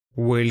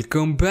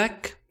Welcome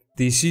back,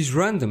 this is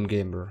Random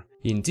Gamer.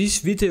 In this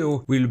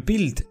video we'll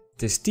build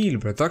the steel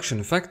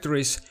production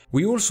factories.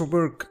 We also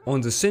work on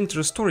the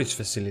central storage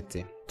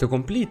facility. The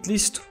complete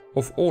list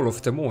of all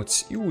of the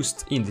mods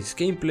used in this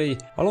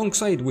gameplay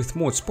alongside with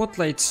mod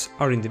spotlights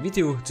are in the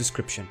video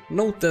description.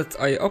 Note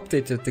that I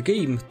updated the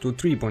game to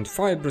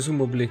 3.5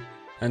 presumably,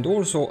 and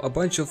also a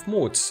bunch of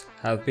mods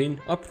have been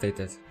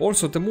updated.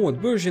 Also the mod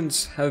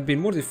versions have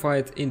been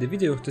modified in the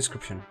video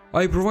description.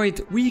 I provide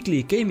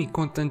weekly gaming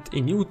content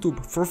in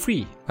YouTube for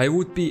free. I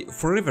would be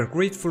forever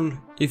grateful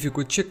if you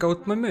could check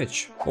out my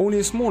merch. Only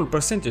a small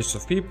percentage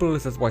of people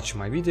that watch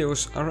my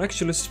videos are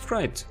actually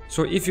subscribed.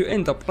 So if you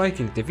end up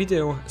liking the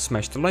video,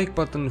 smash the like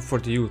button for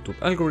the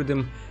YouTube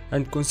algorithm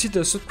and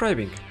consider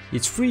subscribing.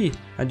 It's free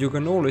and you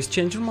can always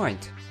change your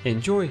mind.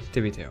 Enjoy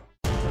the video.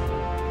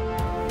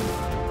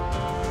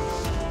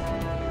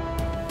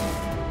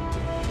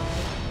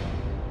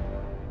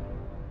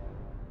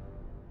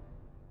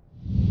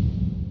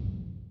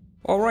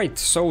 Alright,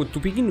 so to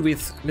begin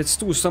with, let's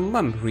do some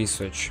MAM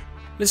research.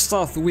 Let's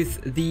start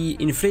with the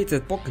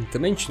inflated pocket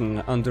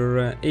dimension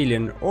under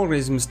alien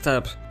organisms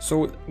tab,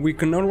 so we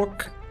can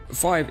unlock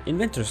 5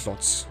 inventor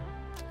slots.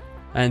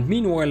 And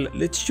meanwhile,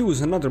 let's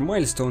choose another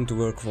milestone to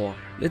work for.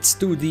 Let's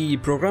do the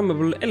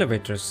programmable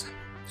elevators,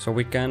 so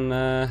we can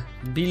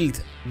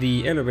build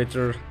the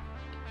elevator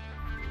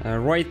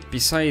right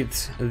beside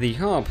the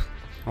hub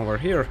over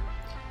here.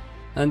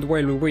 And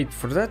while we wait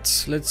for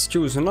that, let's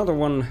choose another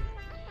one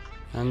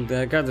and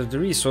gather the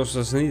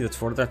resources needed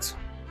for that.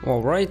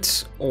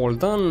 Alright, all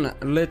done,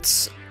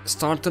 let's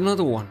start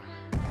another one.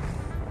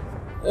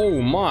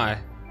 Oh my!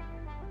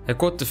 I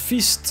got the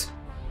fist!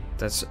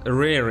 That's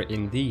rare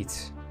indeed.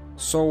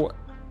 So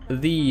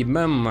the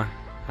MAM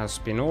has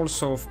been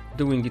also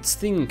doing its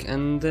thing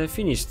and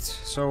finished,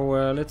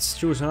 so let's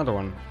choose another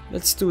one.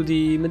 Let's do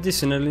the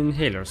medicinal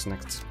inhalers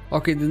next.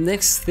 Okay, the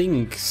next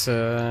things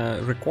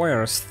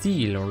require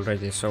steel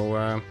already,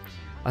 so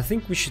I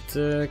think we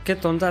should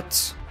get on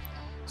that.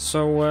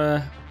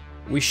 So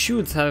we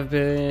should have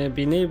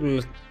been able,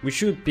 we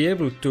should be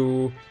able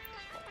to,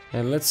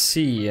 let's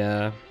see,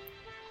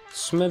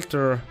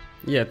 smelter,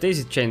 yeah,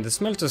 daisy chain the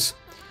smelters.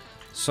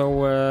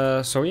 So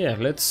yeah,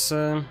 let's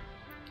do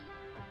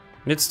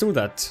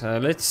that.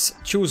 Let's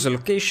choose a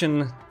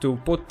location to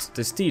put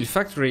the steel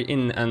factory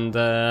in, and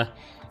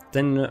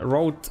then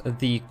route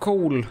the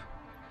coal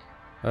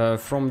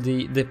from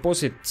the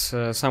deposit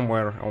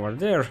somewhere over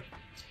there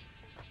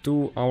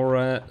to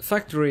our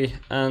factory,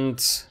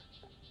 and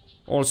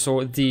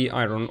also the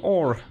iron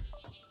ore.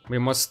 We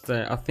must,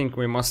 I think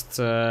we must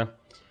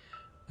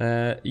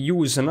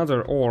use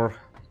another ore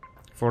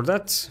for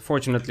that.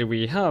 Fortunately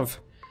we have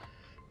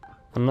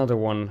another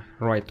one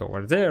right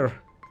over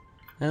there.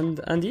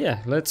 And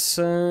yeah, let's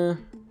build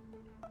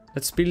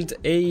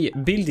a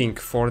building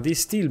for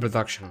this steel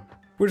production.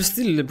 We're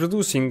still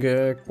producing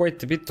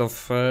quite a bit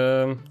of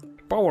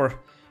power,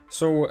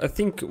 so I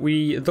think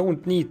we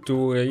don't need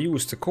to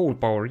use the coal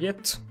power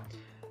yet.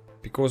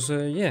 Because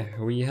yeah,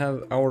 we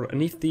have our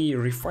nifty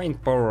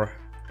refined power.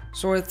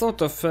 So I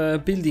thought of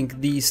building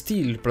the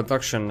steel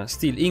production,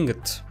 steel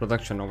ingot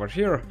production over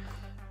here.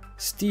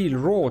 Steel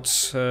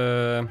rods,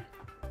 oh,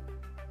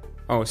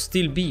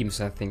 steel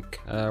beams I think.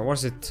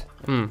 Was it?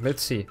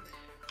 Let's see.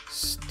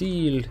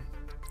 Steel,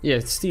 yeah,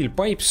 steel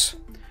pipes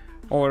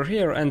over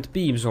here and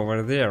beams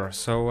over there.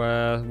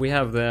 So we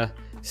have the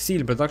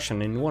steel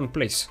production in one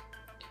place.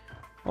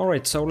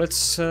 Alright, so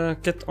let's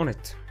get on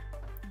it.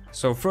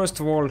 So first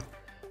of all,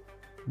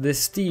 the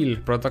steel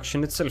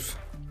production itself.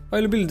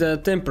 I'll build a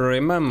temporary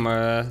MAM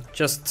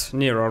just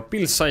near our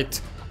build site.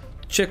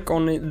 Check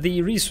on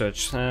the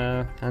research,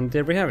 and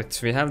there we have it.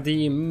 We have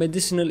the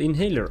medicinal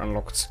inhaler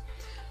unlocked.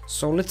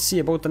 So let's see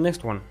about the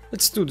next one.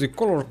 Let's do the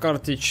color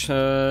cartridge,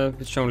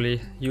 which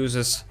only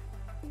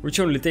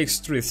takes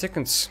 3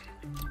 seconds.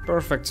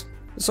 Perfect.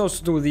 Let's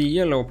also do the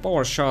yellow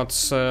power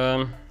shots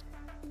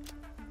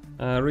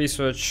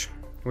research,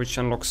 which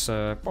unlocks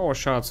power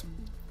shots.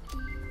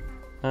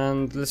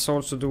 And let's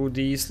also do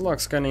the slug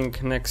scanning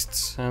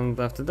next, and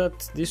after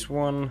that this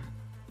one,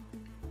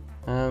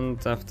 and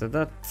after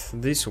that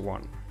this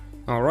one.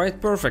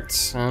 Alright,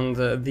 perfect. And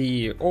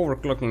the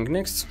overclocking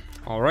next.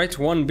 Alright,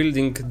 one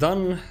building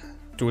done,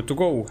 2 to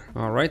go.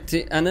 Alright,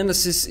 the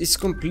analysis is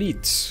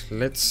complete.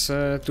 Let's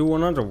do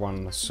another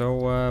one.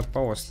 So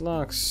power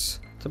slugs,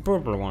 the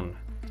purple one,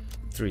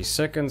 3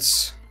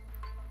 seconds.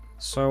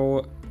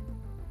 So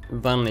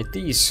done it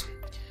is.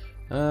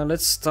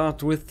 Let's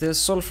start with the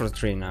sulfur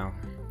tree now.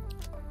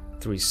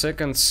 3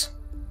 seconds.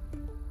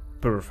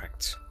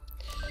 Perfect.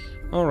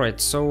 Alright,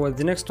 so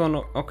the next one,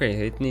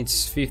 okay, it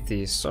needs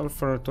 50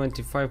 sulfur,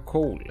 25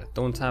 coal.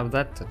 Don't have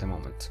that at the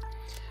moment.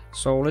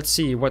 So let's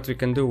see what we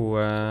can do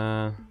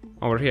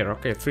over here.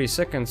 Okay, 3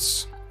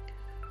 seconds.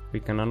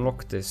 We can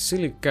unlock the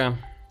silica.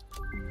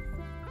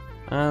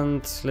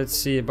 And let's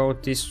see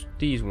about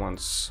these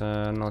ones.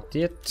 Not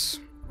yet.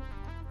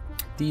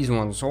 These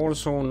ones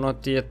also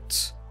not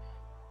yet.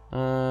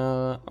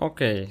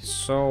 Okay,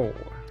 so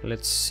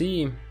let's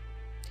see.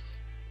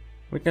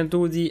 We can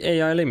do the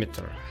AI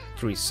limiter.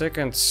 3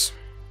 seconds.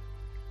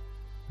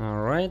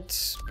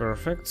 Alright,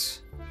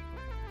 perfect.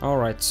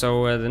 Alright,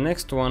 so the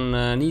next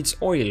one needs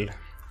oil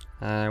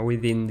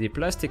within the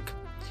plastic.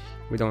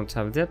 We don't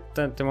have that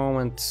at the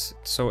moment,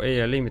 so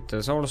AI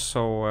limiters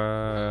also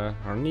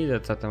are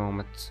needed at the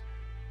moment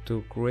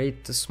to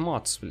create the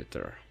smart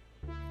splitter.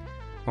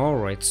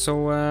 Alright,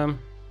 so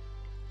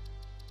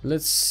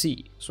let's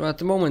see. So at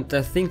the moment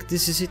I think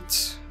this is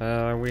it.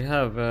 We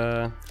have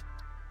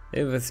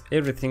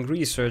everything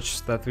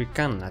researched that we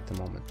can at the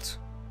moment.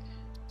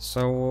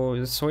 So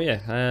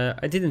yeah,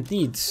 I didn't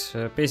need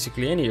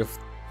basically any of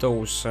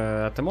those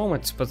at the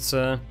moment, but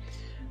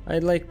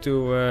I'd like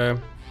to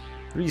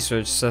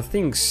research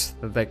things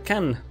that I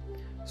can,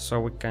 so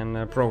we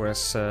can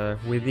progress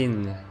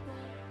within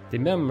the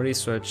MEM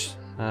research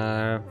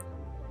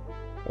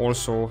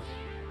also,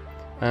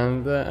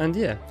 and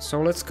yeah,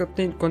 so let's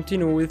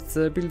continue with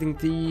building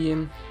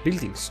the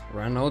buildings.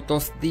 Ran out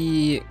of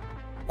the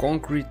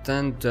concrete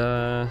and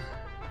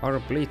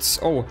iron plates.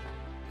 Oh,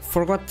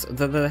 forgot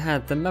that I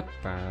had the map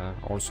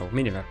also,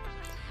 mini-map.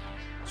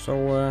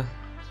 So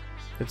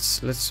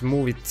let's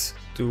move it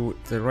to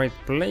the right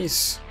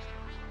place.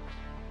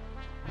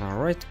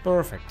 Alright,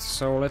 perfect.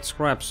 So let's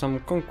grab some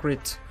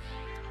concrete.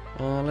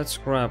 Let's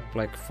grab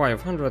like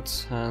 500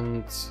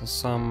 and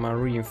some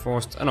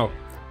reinforced. No,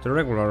 the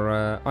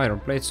regular iron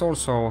plates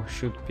also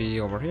should be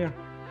over here.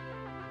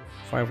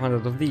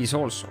 500 of these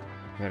also.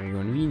 Very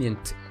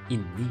convenient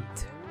indeed.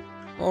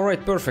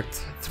 Alright,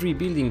 perfect. 3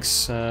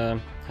 buildings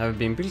have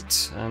been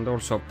built and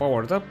also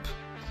powered up.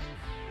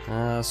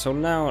 So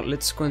now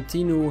let's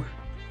continue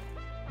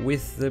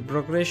with the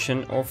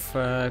progression of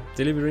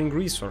delivering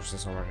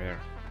resources over here.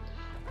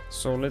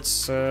 So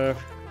let's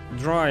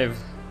drive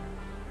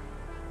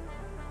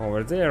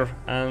over there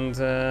and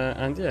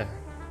yeah,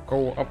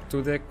 go up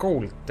to the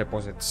coal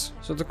deposits.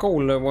 So the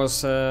coal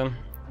was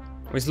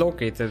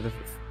located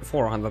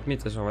 400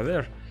 meters over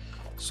there.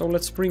 So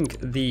let's bring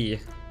the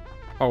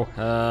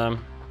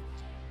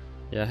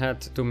yeah, I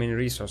had too many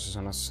resources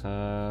on us.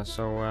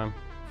 So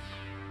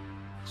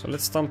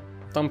let's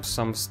dump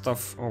some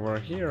stuff over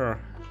here,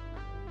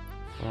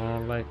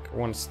 like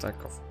one stack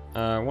of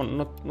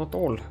not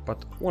all,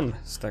 but one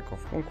stack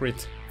of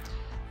concrete,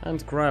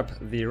 and grab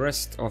the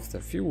rest of the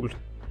fuel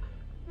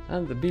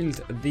and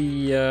build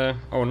the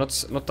oh,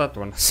 not that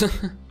one.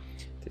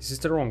 This is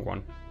the wrong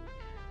one.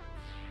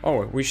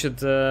 Oh, we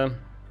should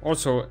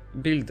also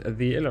build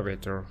the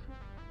elevator.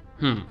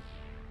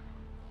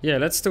 Yeah,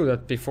 let's do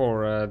that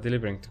before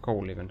delivering the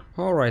coal even.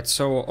 Alright,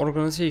 so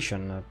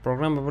organization,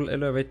 programmable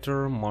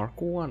elevator Mark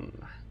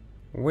 1.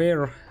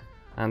 Where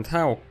and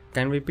how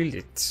can we build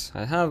it?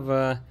 I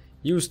have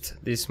used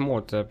this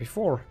mod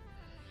before,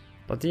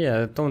 but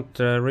yeah, I don't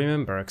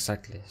remember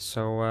exactly.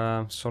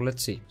 So so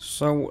let's see.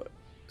 So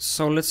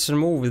let's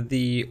remove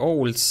the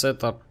old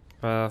setup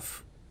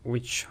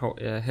which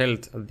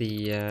held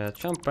the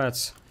jump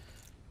pads,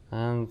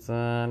 and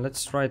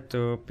let's try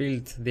to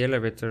build the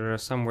elevator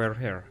somewhere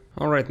here.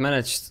 Alright,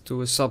 managed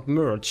to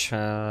submerge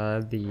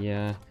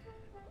the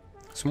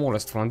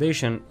smallest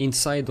foundation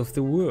inside of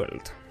the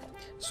world.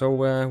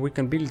 So we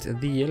can build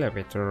the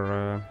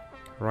elevator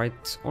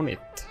right on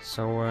it.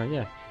 So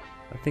yeah,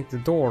 I think the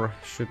door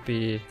should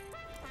be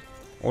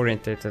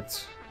orientated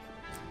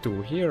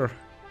to here.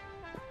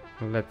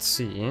 Let's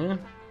see, yeah?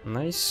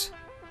 Nice.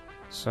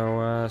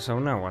 So so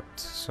now what?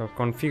 So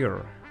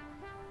configure.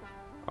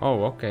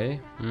 Oh, okay.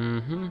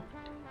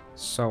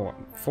 So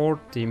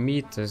 40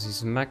 meters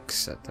is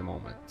max at the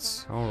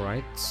moment.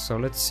 Alright, so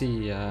let's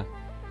see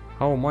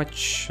how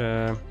much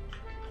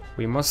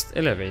we must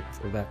elevate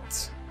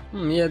that.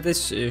 Yeah,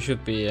 this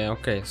should be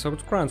okay. So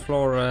the ground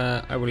floor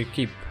I will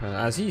keep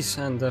as is,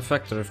 and the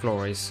factory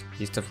floor is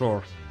the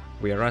floor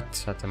we are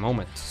at the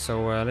moment.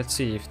 So let's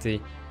see if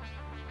the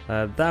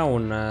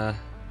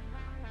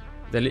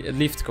the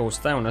lift goes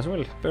down as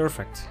well.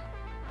 Perfect.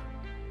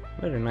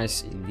 Very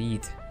nice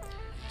indeed.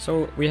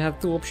 So we have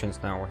two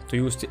options now, to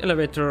use the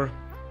elevator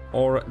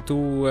or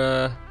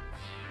to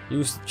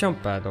use the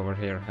jump pad over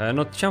here.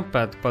 Not jump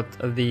pad, but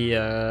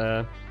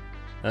the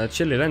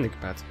chilly landing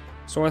pad.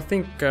 So I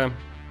think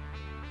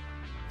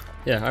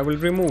yeah, I will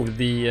remove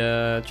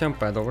the jump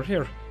pad over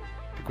here,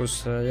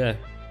 because yeah,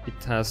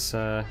 it has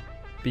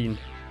been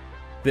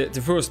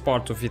the first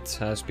part of it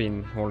has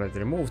been already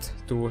removed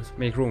to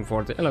make room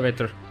for the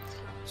elevator.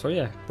 So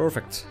yeah,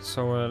 perfect.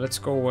 So let's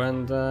go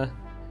and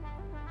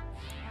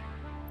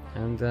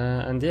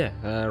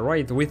yeah,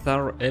 ride with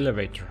our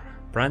elevator,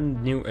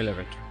 brand new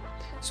elevator.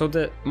 So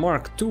the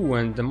Mark II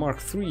and the Mark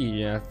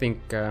III, I think,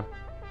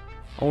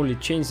 only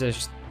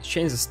changes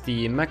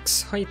the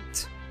max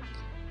height.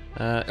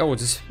 Oh,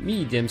 the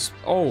mediums.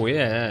 Oh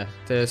yeah,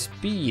 the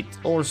speed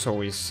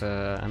also is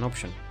an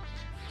option.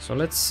 So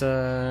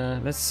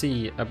let's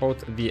see about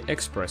the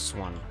express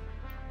one.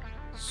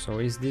 So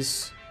is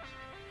this?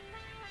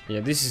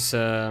 Yeah, this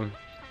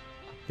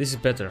is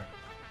better.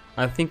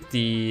 I think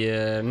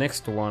the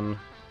next one,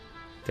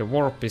 the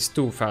warp is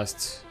too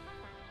fast.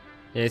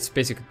 Yeah, it's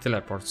basically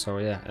teleport. So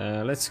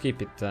yeah, let's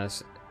keep it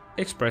as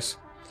express,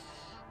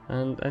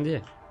 and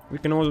yeah, we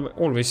can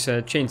always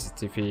change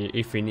it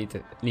if we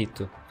need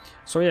to.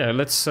 So yeah,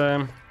 let's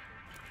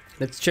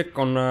check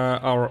on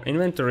our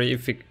inventory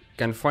if we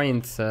can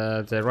find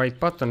the right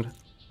button.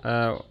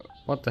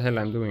 What the hell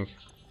I'm doing?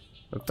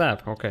 The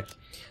tab, okay.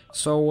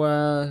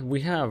 So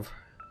we have,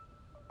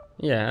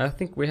 yeah, I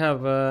think we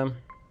have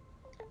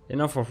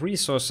enough of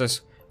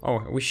resources.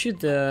 Oh, we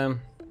should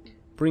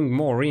bring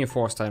more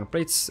reinforced iron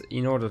plates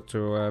in order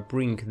to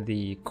bring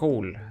the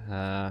coal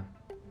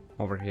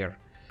over here.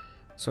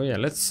 So yeah,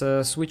 let's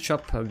switch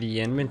up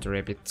the inventory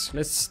a bit.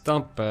 Let's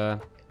dump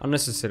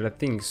unnecessary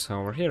things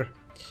over here.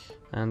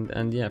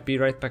 And yeah, be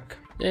right back.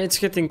 Yeah, it's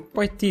getting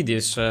quite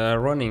tedious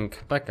running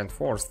back and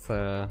forth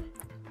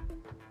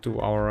to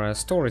our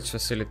storage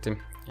facility.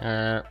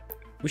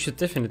 We should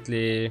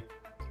definitely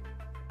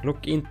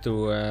look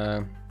into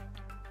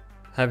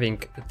having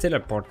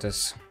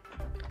teleporters.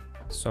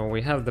 So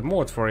we have the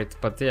mod for it,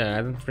 but yeah,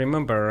 I don't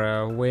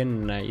remember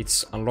when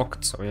it's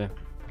unlocked, so yeah.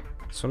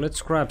 So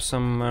let's grab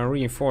some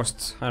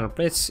reinforced iron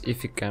plates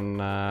if we can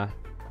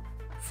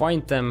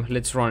find them.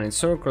 Let's run in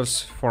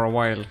circles for a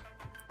while.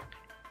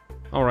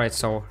 Alright,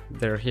 so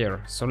they're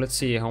here. So let's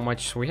see how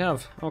much we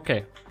have.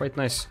 Okay, quite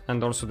nice.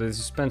 And also the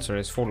dispenser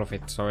is full of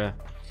it, so yeah.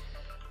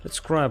 Let's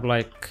grab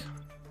like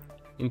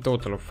in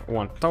total of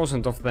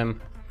 1000 of them.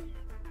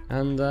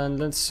 And then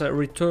let's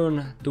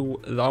return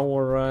to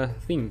our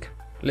thing.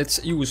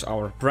 Let's use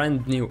our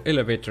brand new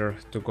elevator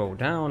to go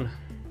down.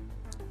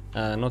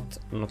 Not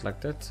like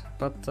that,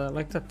 but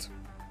like that.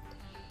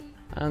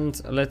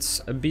 And let's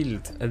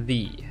build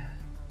the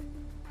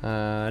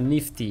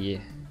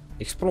nifty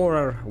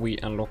explorer we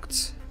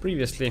unlocked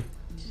previously.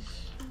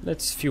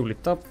 Let's fuel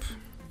it up.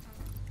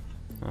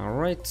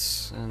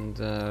 Alright, and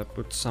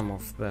put some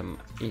of them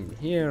in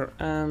here,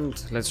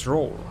 and let's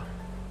roll.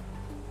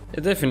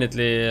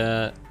 Definitely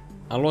a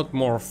lot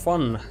more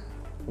fun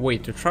way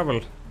to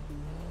travel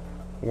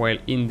while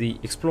in the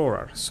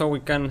explorer. So we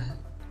can,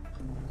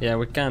 yeah,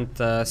 we can't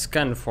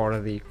scan for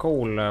the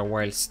coal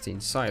whilst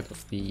inside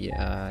of the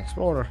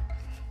explorer,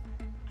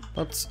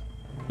 but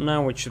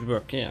now it should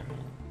work. Yeah.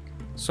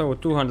 So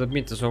 200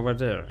 meters over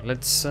there.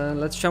 Let's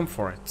jump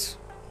for it,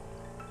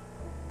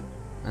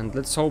 and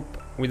let's hope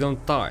we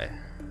don't die.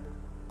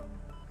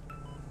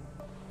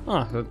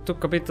 Ah, that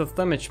took a bit of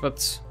damage,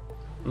 but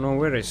no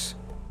worries.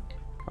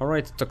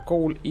 Alright, the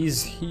coal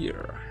is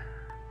here.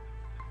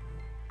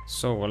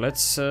 So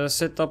let's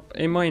set up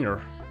a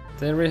miner.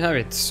 There we have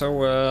it. So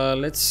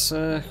let's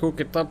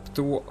hook it up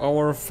to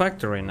our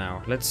factory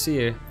now. Let's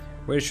see,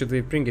 where should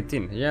we bring it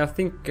in? Yeah, I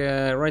think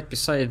right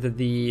beside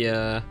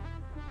the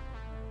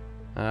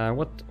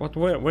what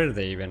were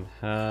they even?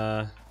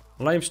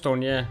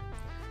 Limestone, yeah,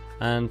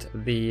 and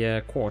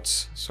the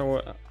quartz.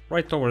 So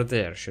right over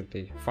there should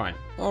be fine.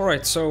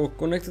 Alright, so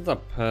connect it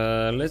up.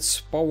 Let's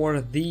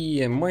power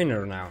the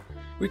miner now.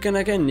 We can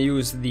again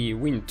use the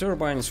wind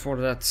turbines for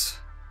that.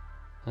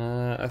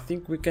 I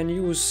think we can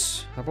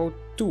use about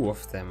 2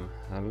 of them.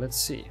 Let's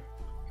see.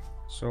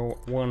 So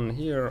one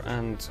here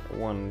and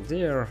one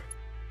there.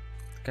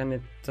 Can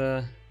it?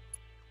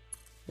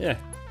 Yeah,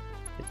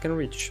 it can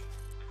reach.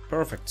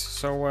 Perfect.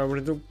 So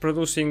we're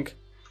producing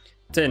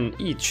 10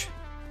 each.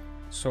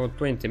 So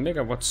 20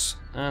 megawatts,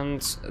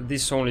 and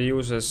this only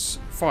uses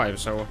 5.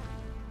 So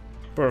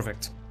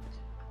perfect.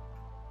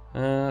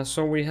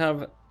 So we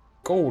have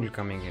coal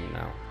coming in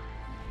now.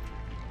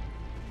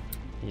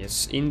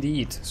 Yes,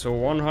 indeed. So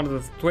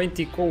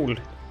 120 coal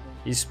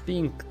is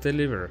being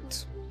delivered.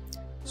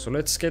 So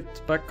let's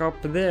get back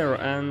up there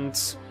and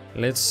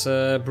let's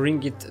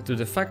bring it to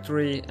the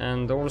factory,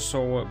 and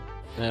also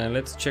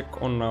let's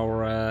check on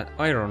our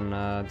iron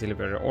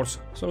delivery also.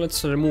 So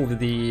let's remove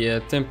the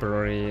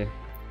temporary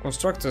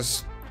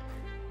constructors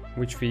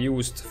which we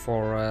used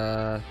for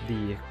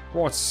the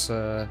quartz,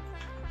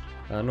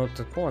 not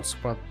the quartz,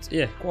 but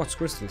yeah, quartz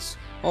crystals.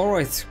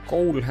 Alright,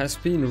 coal has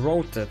been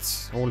routed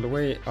all the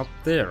way up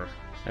there.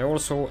 I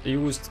also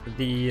used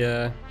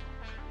the,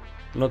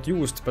 not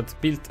used, but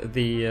built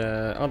the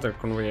other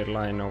conveyor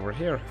line over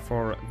here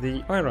for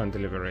the iron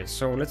delivery.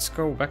 So let's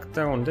go back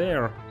down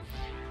there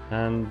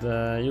and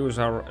use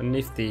our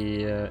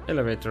nifty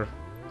elevator.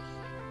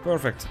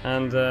 Perfect,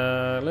 and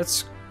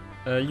let's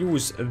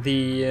use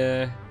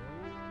the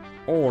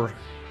ore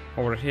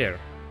over here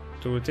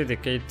to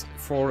dedicate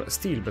for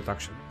steel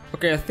production.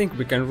 Okay, I think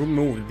we can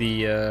remove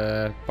the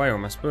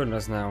biomass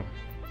burners now.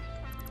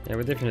 Yeah,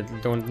 we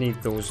definitely don't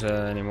need those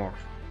anymore.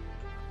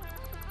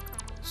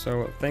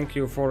 So thank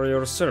you for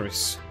your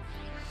service.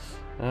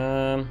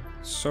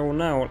 So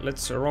now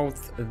let's route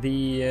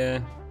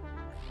the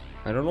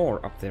iron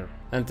ore up there.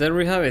 And there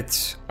we have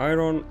it.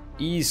 Iron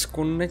is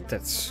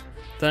connected.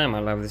 Damn, I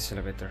love this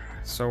elevator.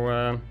 So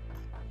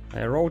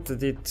I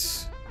routed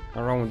it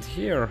around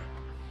here,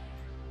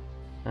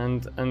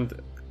 and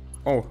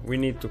oh, we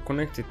need to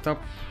connect it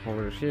up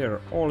over here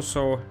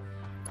also.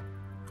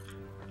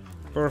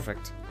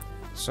 Perfect.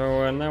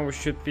 So now we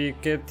should be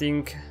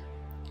getting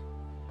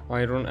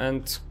iron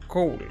and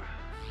coal.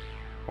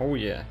 Oh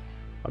yeah,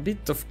 a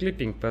bit of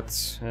clipping,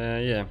 but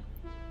yeah,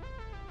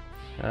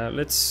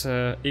 let's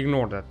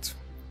ignore that.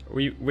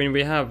 when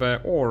we have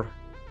ore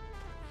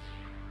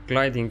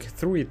gliding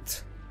through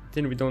it,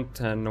 then we don't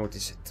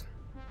notice it.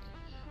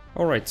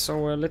 Alright, so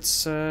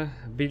let's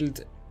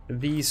build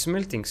the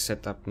smelting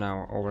setup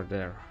now over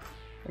there.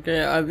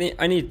 Okay,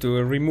 I need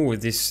to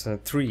remove this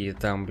tree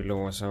down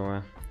below,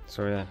 so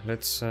yeah,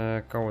 let's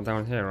go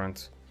down here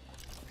and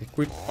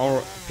equip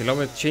our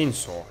beloved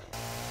chainsaw.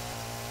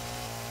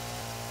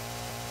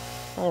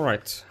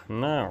 Alright,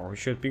 now we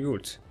should be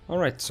good.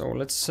 Alright, so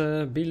let's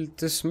build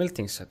the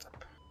smelting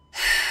setup.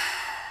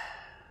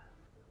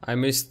 I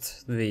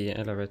missed the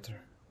elevator.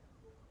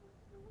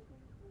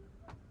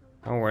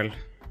 Oh well.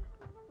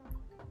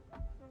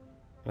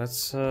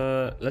 Let's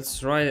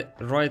try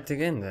it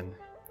again then.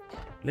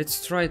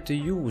 Let's try to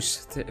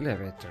use the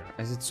elevator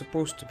as it's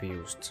supposed to be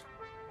used.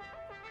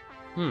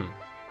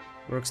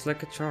 Works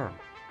like a charm.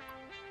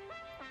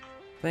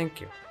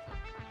 Thank you.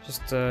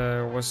 Just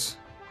was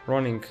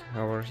running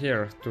over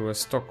here to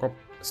stock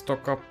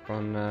up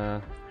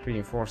on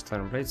reinforced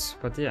iron plates,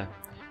 but yeah,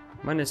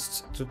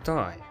 managed to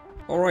die.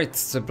 Alright,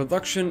 the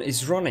production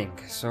is running,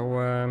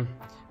 so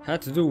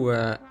had to do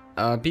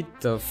a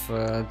bit of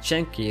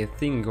janky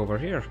thing over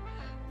here,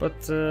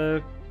 but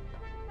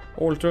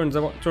all turned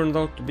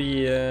out to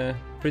be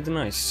pretty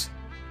nice.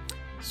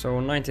 So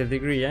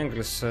 90-degree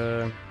angles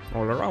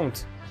all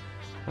around,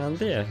 and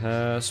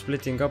yeah,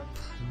 splitting up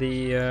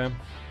the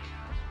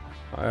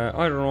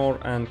iron ore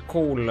and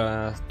coal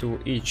to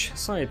each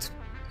side.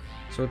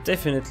 So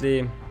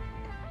definitely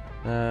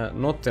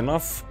not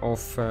enough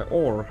of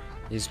ore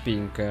is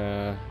being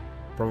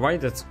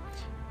provided,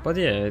 but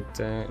yeah,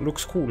 it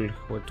looks cool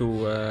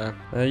to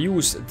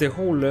use the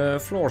whole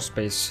floor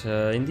space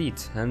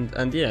indeed,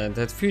 and yeah, in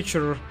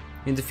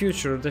the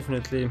future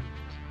definitely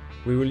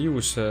we will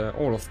use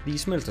all of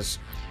these smelters.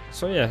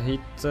 So yeah,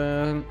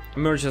 it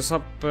merges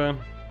up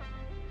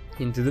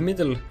into the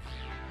middle,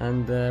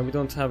 and we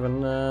don't have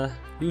an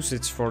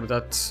usage for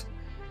that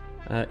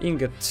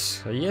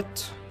ingot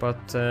yet,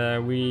 but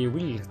we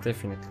will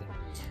definitely.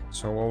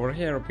 So over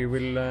here we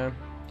will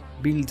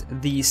build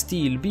the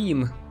steel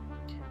beam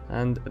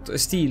and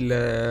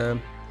steel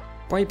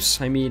pipes,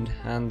 I mean,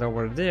 and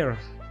over there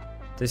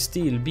the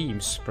steel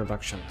beams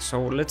production.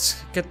 So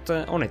let's get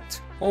on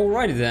it.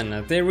 Alrighty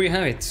then, there we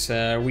have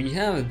it. We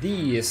have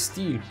the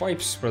steel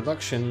pipes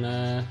production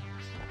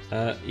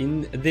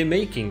in the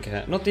making.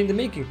 Not in the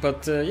making,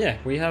 but yeah,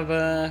 we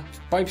have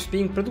pipes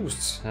being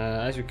produced,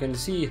 as you can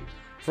see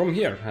from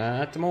here.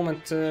 At the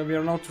moment we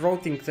are not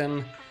routing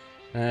them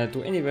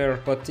to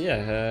anywhere, but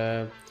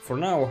yeah, for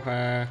now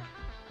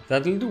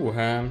that'll do.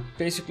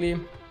 Basically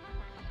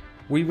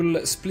we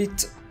will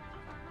split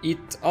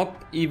it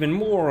up even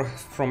more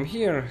from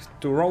here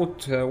to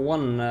route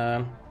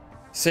one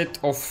set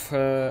of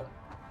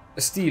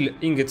steel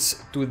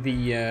ingots to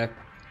the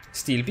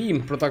steel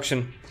beam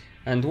production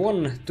and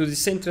one to the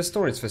central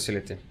storage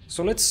facility.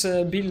 So let's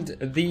build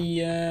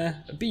the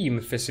beam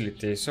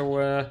facility,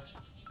 so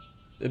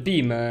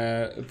beam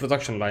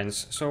production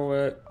lines.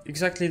 So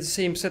exactly the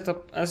same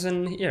setup as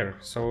in here.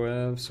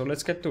 So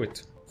let's get to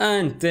it.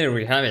 And there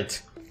we have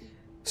it.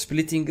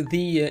 Splitting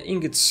the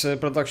ingots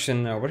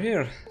production over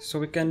here, so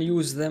we can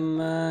use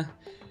them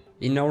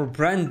in our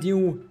brand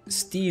new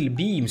steel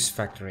beams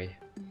factory.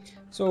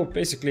 So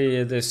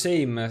basically the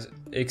same,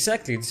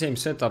 exactly the same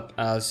setup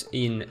as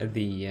in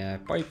the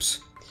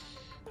pipes.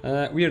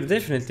 We are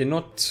definitely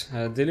not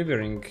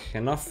delivering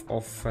enough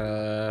of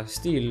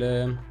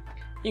steel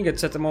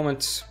ingots at the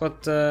moment,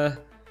 but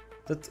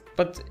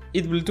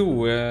it will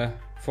do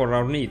for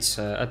our needs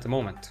at the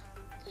moment.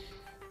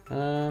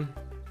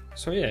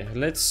 So yeah,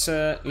 let's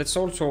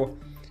also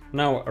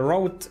now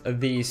route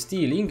the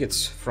steel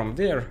ingots from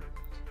there,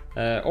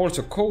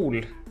 also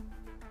coal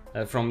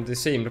from the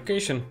same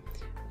location,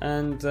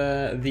 and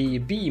the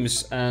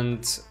beams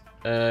and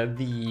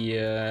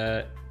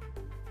the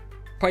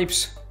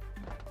pipes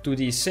to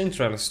the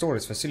central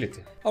storage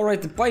facility.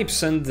 Alright, the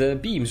pipes and the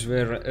beams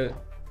were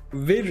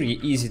very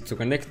easy to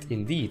connect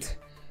indeed.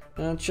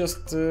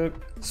 Just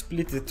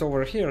split it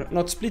over here,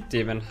 not split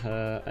even,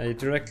 I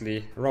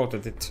directly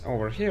routed it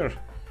over here.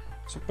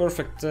 So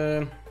perfect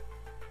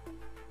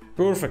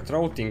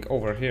routing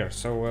over here,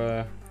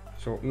 so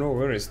no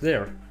worries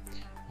there.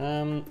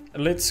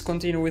 Let's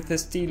continue with the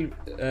steel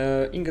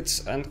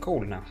ingots and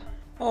coal now.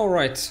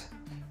 Alright,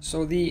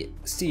 so the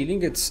steel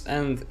ingots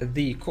and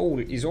the coal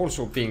is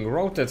also being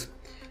routed.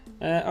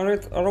 I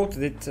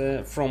routed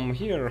it from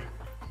here,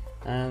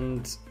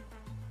 and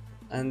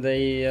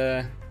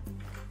they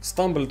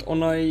stumbled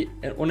on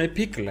a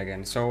pickle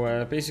again.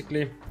 So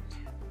basically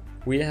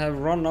we have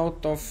run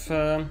out of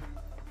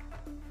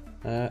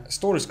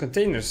storage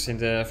containers in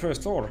the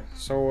first floor,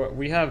 so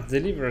we have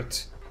delivered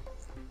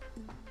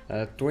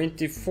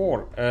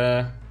 24.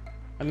 I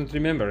don't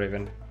remember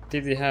even.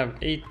 Did we have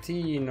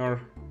 18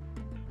 or?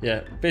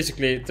 Yeah,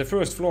 basically the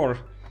first floor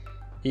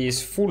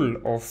is full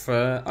of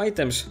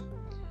items,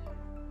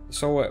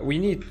 so we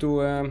need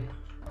to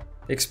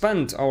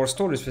expand our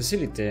storage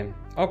facility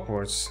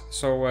upwards.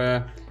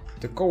 So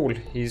the coal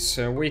is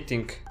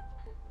waiting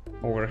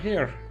over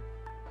here.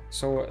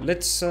 So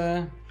let's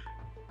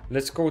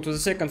let's go to the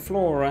second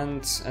floor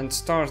and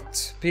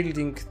start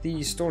building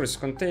the storage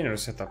container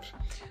setup.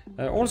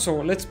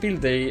 Also, let's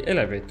build a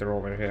elevator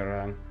over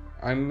here.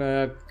 I'm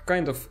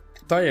kind of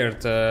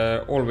tired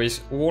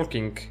always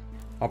walking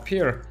up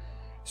here,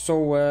 so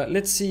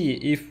let's see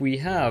if we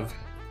have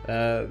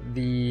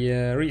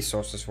the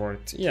resources for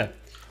it. Yeah,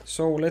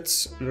 so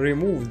let's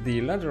remove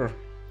the ladder.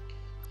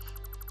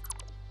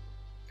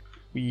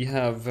 We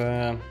have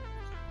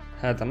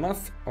had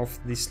enough of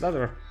this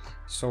ladder.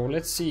 So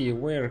let's see,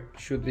 where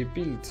should we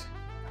build?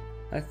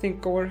 I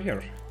think over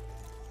here.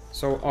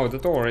 So, oh, the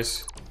door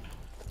is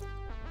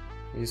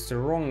the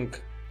wrong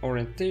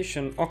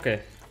orientation.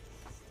 Okay.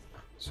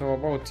 So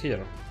about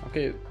here.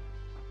 Okay.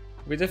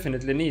 We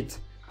definitely need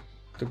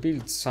to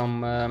build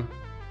some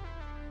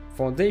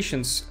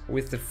foundations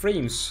with the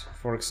frames,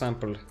 for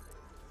example,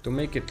 to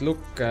make it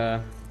look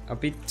a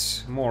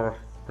bit more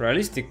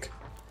realistic.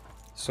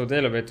 So the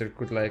elevator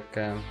could like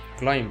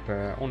climb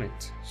on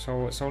it.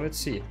 So let's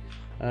see.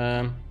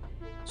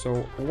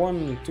 So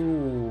 1,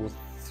 2,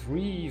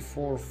 3,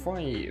 4,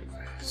 5,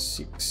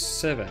 6,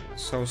 7.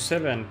 So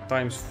 7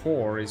 times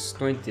 4 is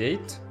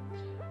 28.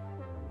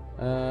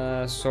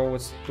 So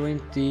it's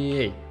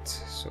 28.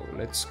 So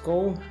let's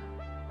go.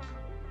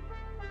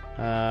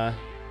 All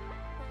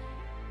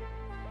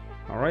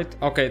right.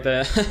 Okay.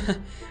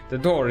 The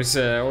door is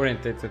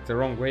orientated the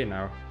wrong way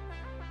now.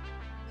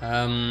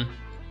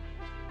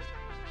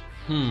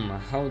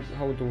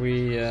 How do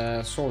we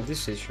solve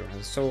this issue?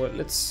 So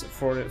let's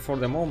for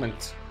the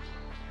moment.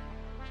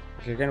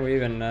 Okay, can we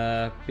even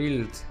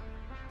build?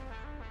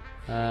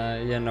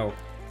 Yeah, no.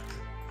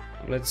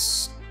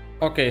 Let's.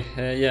 Okay,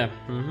 yeah.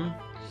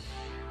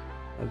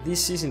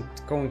 This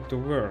isn't going to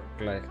work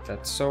like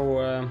that.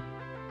 So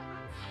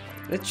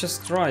let's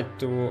just try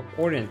to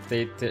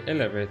orientate the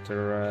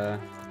elevator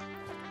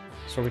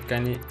so we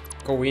can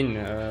go in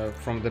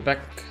from the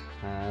back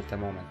at the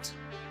moment.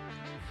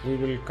 We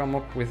will come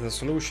up with a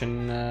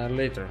solution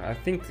later. I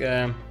think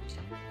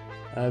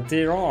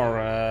there are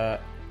a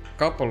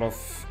couple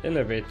of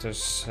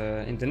elevators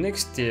in the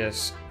next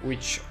tiers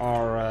which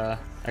are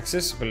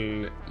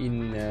accessible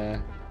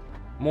in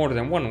more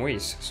than one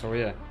ways. So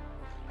yeah.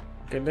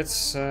 Okay,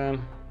 let's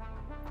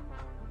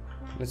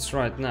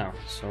try it now.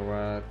 So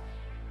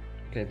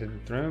okay,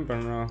 didn't remember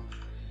now.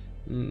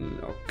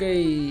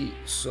 Okay,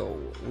 so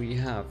we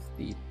have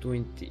the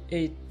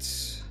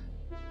 28.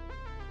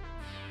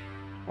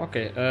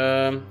 Okay,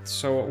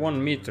 so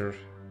 1 meter,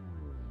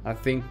 I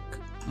think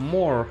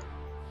more.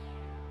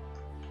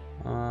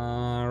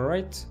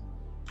 Right,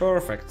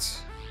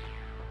 perfect.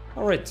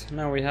 All right,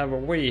 now we have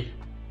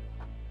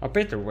a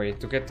better way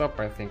to get up,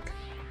 I think.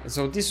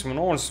 So this one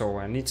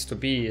also needs to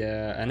be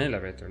an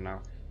elevator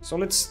now. So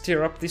let's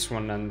tear up this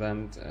one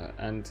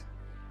and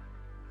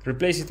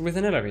replace it with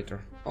an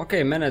elevator.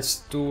 Okay,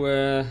 managed to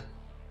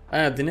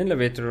add an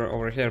elevator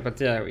over here,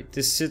 but yeah,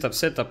 this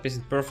setup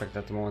isn't perfect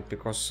at the moment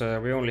because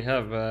we only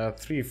have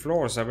 3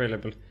 floors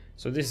available.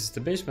 So this is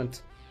the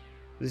basement,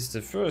 this is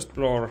the first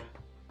floor,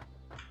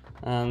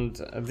 and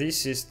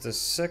this is the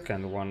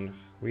second one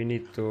we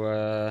need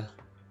to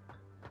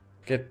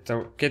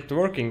get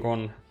working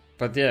on.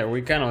 But yeah,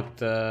 we cannot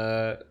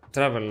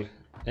travel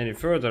any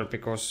further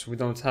because we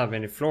don't have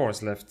any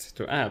floors left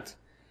to add.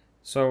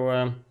 So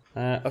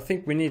I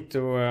think we need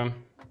to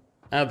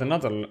add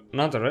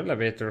another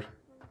elevator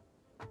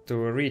to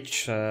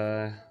reach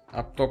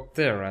up top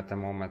there at the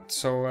moment.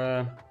 So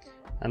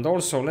and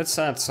also let's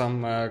add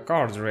some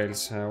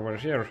guardrails over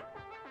here,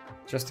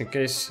 just in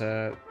case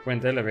when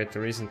the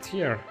elevator isn't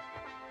here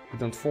we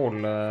don't fall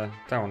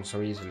down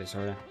so easily.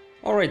 So yeah.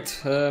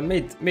 Alright,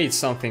 made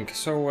something.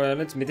 So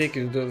let me take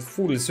you to the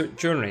full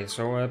journey.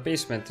 So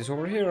basement is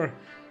over here,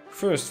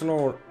 first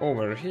floor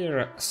over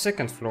here,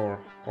 second floor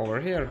over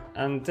here,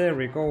 and there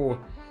we go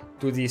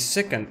to the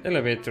second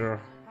elevator,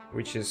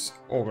 which is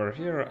over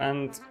here,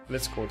 and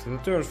let's go to the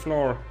third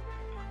floor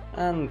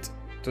and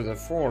to the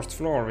fourth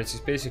floor, which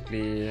is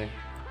basically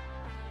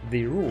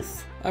the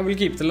roof. I will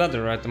keep the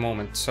ladder at the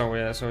moment, so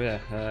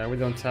yeah, we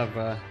don't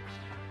have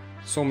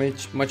so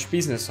much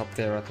business up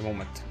there at the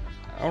moment.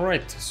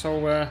 Alright,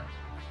 so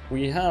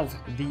we have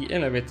the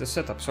elevator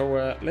setup,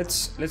 so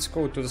let's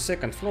go to the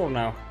second floor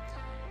now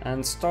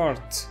and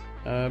start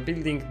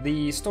building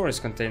the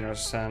storage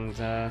containers and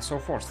so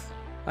forth.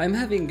 I'm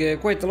having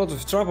quite a lot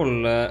of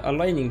trouble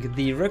aligning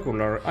the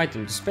regular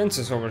item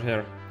dispensers over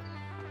here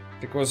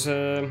because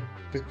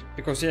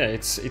yeah,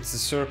 it's a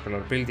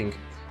circular building.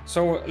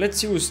 So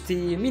let's use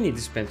the mini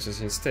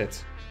dispensers instead.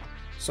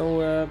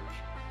 So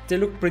they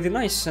look pretty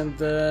nice,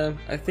 and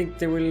I think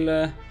they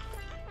will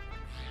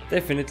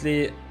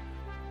definitely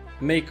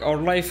make our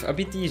life a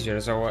bit easier.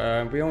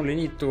 So we only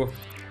need to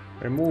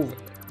remove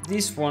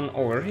this one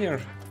over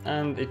here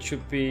and it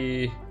should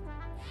be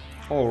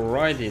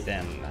alrighty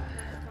then.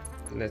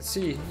 Let's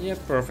see. Yeah,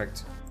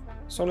 perfect.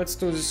 So let's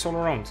do this all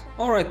around.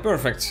 Alright,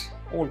 perfect.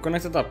 All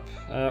connected up.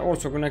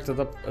 Also connected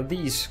up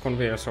these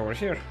conveyors over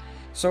here.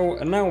 So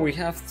now we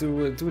have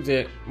to do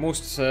the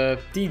most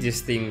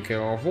tedious thing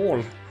of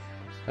all.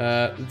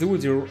 do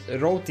the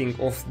routing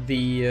of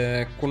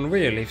the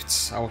conveyor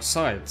lifts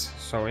outside.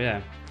 So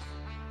yeah,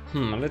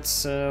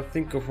 let's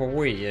think of a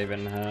way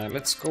even.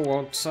 Let's go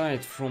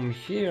outside from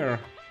here.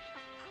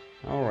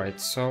 All right,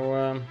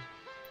 so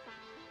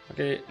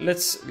okay,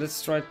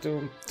 let's try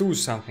to do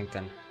something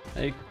then.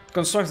 I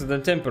constructed a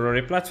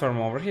temporary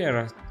platform over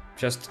here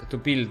just to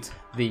build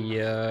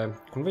the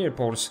conveyor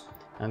poles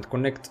and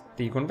connect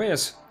the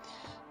conveyors,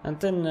 and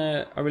then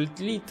I will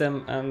delete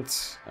them and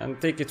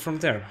take it from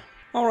there.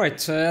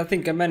 Alright, I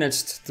think I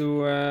managed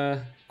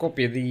to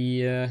copy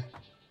the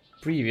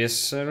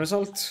previous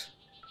result.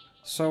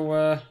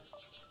 So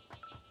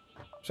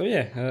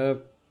yeah,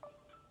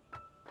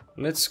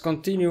 let's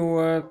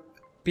continue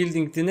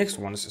building the next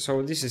ones.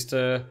 So this is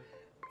the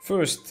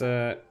first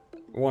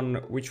one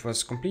which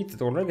was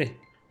completed already,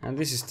 and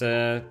this is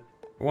the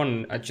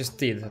one I just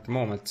did at the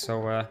moment.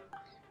 So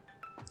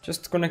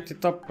just connect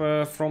it up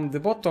from the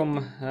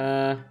bottom,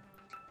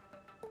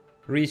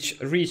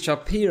 reach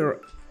up here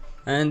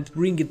and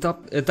bring it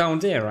up down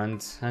there,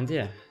 and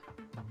yeah,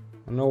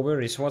 no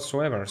worries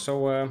whatsoever.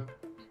 So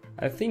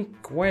I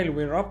think while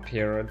we're up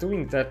here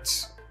doing that,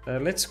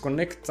 let's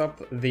connect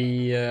up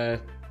the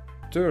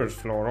third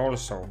floor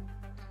also.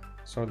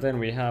 So then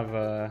we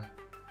have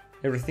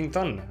everything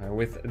done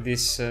with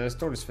this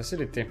storage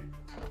facility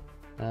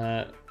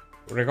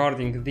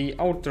regarding the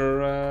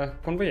outer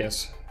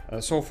conveyors,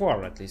 so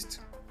far at least.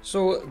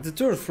 So the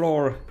third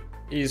floor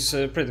is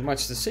pretty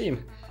much the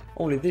same.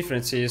 Only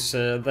difference is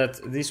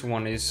that this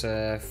one is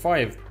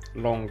 5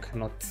 long,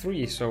 not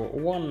 3. So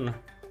 1,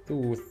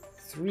 2,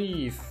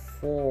 3,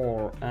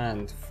 4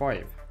 and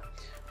 5.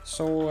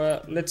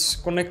 So let's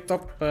connect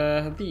up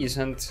these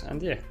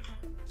and yeah.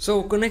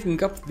 So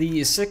connecting up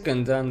the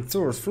second and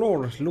third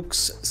floor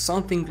looks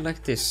something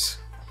like this.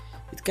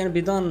 It can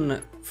be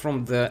done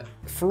from the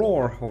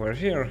floor over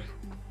here.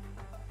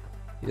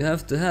 You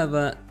have to have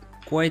a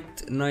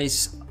quite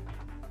nice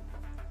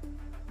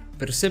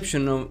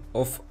perception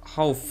of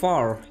how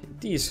far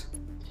it is.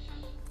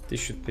 This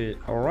should be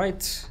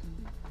alright.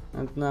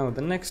 And now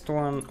the next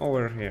one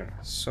over here.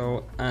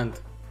 So, and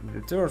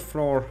the third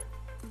floor,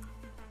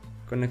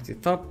 connect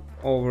it up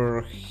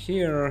over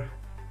here.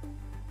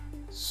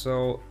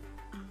 So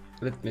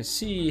let me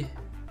see.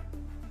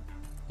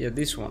 Yeah,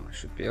 this one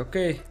should be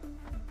okay.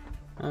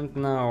 And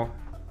now,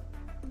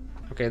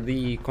 okay,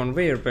 the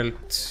conveyor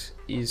belt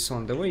is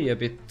on the way a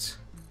bit.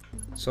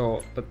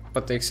 So,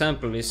 but the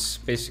example is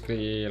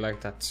basically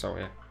like that. So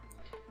yeah.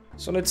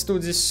 So let's do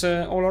this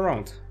all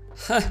around.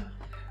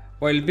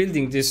 While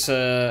building this,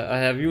 I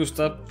have used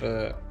up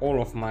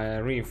all of my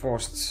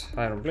reinforced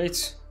iron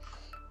plates.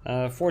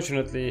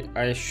 Fortunately,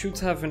 I should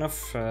have enough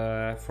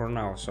for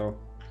now. So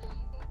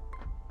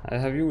I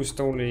have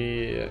used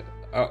only,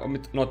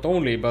 not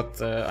only,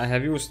 but I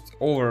have used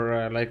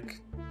over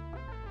like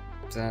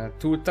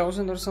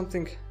 2000 or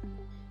something.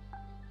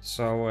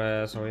 So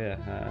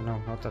yeah,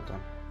 no, not that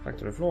one.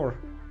 Factory floor.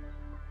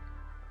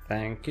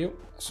 Thank you.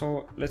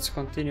 So let's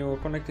continue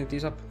connecting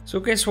these up. So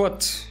guess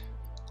what?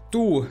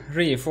 2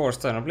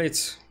 reinforced iron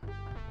plates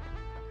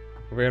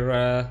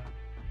were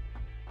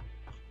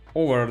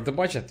over the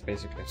budget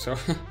basically. So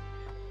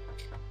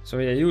so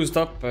yeah, used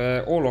up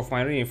all of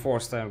my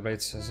reinforced iron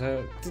plates.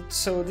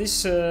 So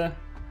this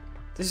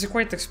is a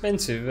quite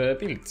expensive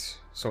build,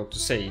 so to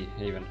say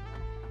even.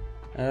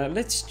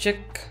 Let's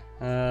check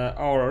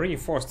our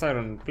reinforced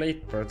iron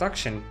plate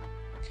production,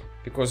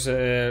 because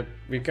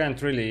we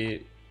can't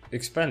really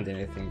expand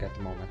anything at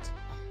the moment.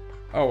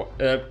 Oh,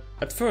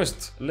 at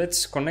first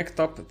let's connect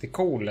up the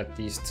coal at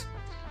least,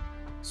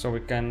 so we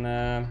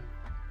can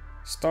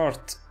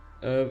start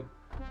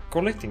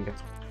collecting it.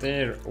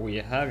 There we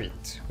have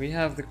it. We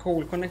have the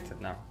coal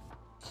connected now.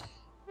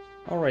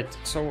 Alright,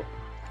 so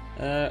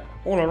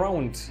all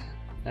around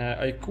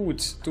I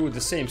could do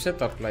the same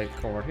setup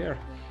like over here,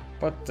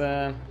 but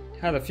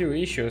had a few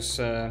issues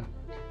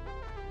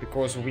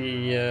because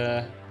we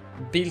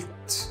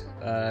built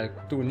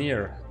too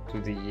near to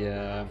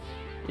the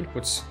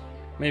inputs.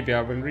 Maybe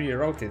I will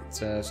reroute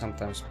it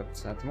sometimes,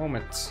 but at the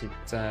moment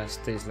it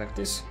stays like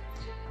this.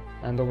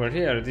 And over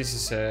here, this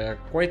is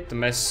quite a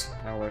mess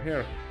over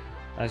here.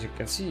 As you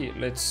can see,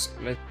 let's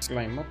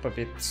climb up a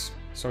bit.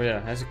 So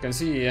yeah, as you can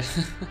see,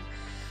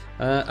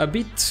 a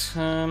bit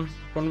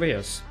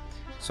conveyors.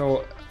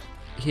 So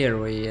here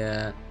we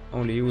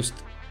only used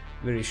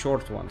very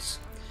short ones.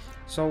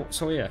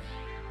 So yeah,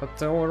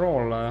 but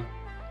overall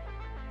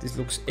this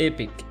looks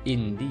epic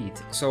indeed.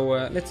 So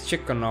let's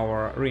check on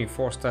our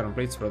reinforced iron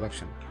plates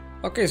production.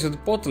 Okay, so the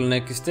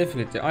bottleneck is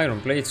definitely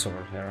iron plates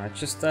over here. I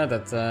just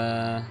added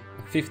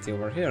 50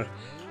 over here,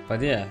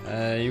 but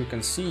yeah, you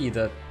can see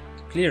that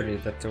clearly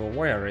that the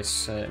wire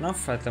is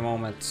enough at the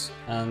moment,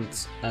 and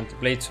the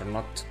plates are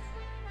not.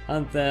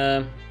 And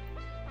the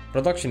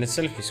production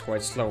itself is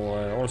quite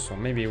slow also.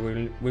 Maybe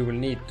we will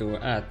need to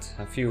add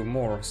a few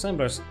more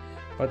assemblers,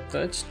 but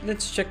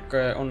let's check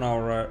on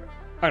our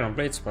iron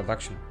plates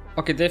production.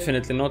 Okay,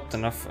 definitely not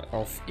enough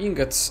of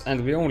ingots,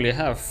 and we only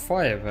have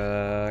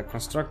 5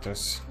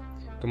 constructors,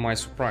 to my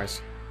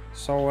surprise.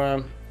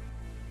 So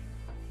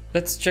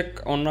let's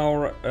check on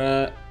our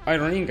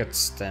iron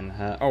ingots then.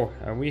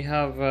 We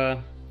have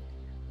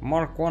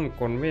Mark 1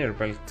 conveyor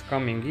belt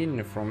coming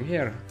in from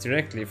here,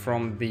 directly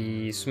from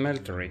the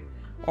smeltery.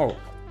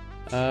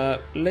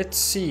 Let's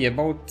see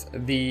about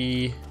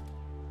the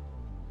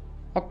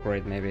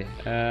upgrade maybe.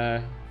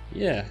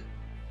 Yeah.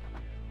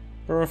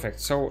 Perfect,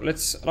 so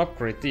let's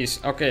upgrade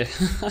these. Okay.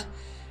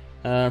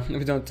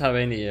 We don't have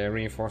any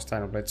reinforced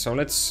iron plates, so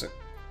let's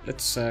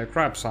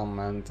grab some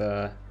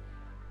and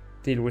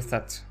deal with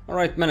that.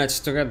 Alright,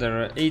 managed to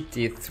gather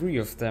 83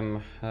 of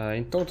them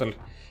in total.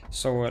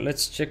 So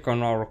let's check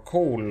on our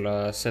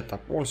coal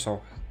setup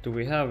also. Do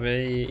we have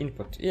a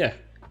input? Yeah,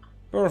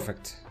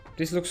 perfect.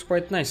 This looks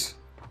quite nice.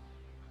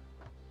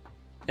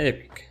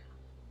 Epic.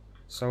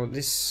 So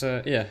this,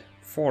 yeah,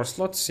 4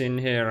 slots in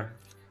here,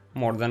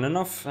 more than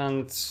enough,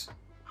 and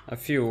a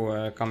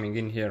few coming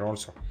in here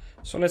also.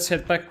 So let's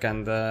head back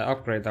and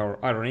upgrade our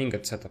iron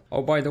ingot setup.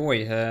 Oh, by the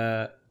way,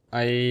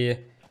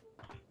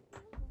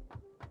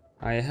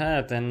 I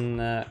had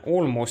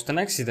almost an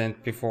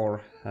accident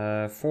before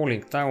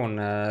falling down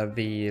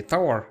the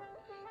tower.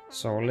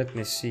 So let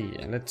me see.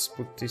 Let's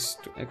put this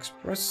to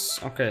express.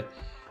 Okay.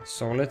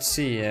 So let's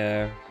see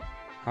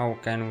how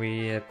can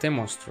we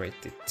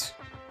demonstrate it.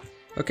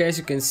 Okay, as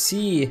you can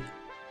see,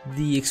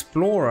 the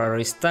explorer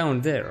is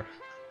down there.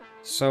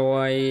 So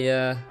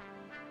I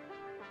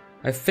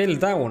fell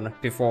down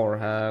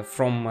before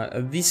from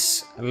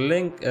this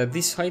length,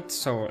 this height.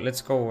 So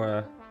let's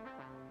go.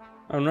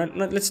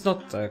 Let's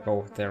not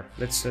go there.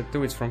 Let's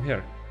do it from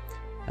here.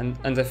 And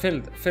I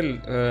fell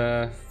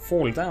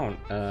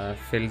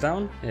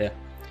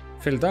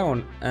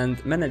down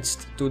and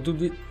managed to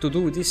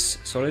do this.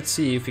 So let's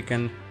see if we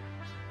can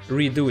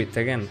redo it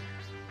again.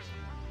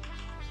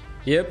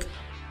 Yep.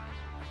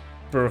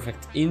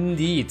 Perfect,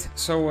 indeed.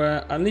 So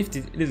a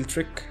nifty little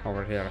trick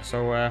over here.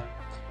 So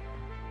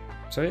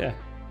yeah,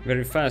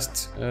 very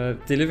fast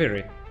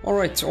delivery.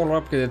 Alright, all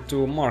upgraded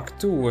to Mark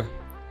 2.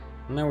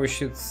 Now we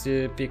should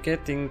be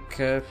getting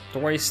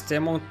twice the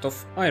amount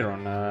of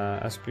iron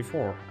as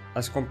before,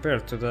 as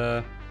compared to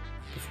the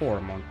before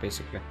amount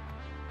basically.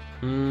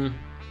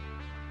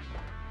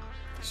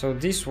 So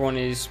this one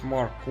is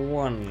Mark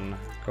 1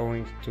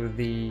 going to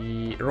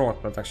the raw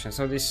production.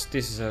 So this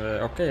is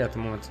okay at the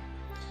moment.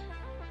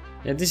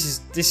 Yeah,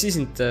 this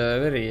isn't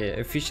very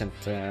efficient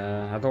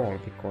at all,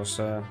 because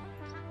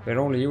we're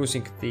only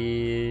using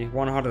the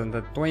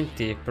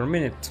 120 per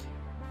minute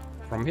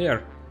from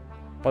here.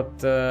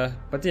 But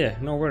yeah,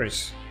 no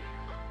worries.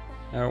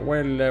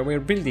 While we're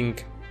building,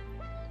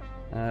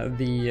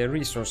 the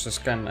resources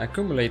can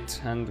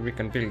accumulate and we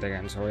can build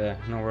again. So yeah,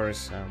 no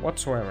worries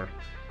whatsoever.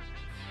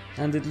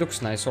 And it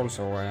looks nice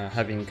also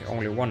having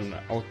only one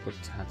output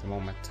at the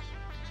moment.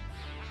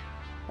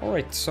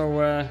 Alright,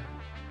 so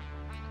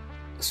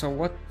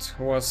what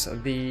was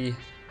the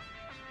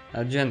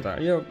agenda?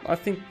 Yeah, I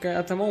think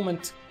at the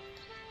moment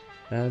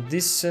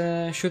this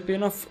should be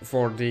enough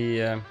for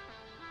the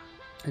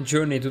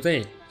journey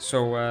today.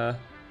 So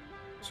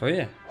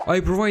yeah. I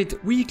provide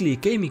weekly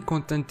gaming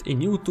content in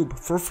YouTube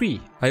for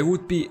free. I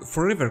would be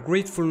forever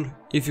grateful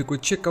if you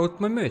could check out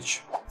my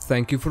merch.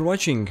 Thank you for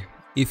watching.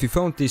 If you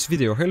found this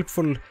video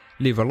helpful,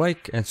 leave a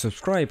like and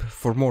subscribe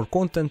for more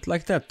content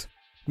like that.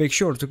 Make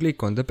sure to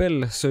click on the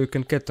bell so you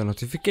can get a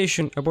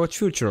notification about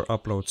future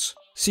uploads.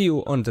 See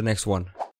you on the next one.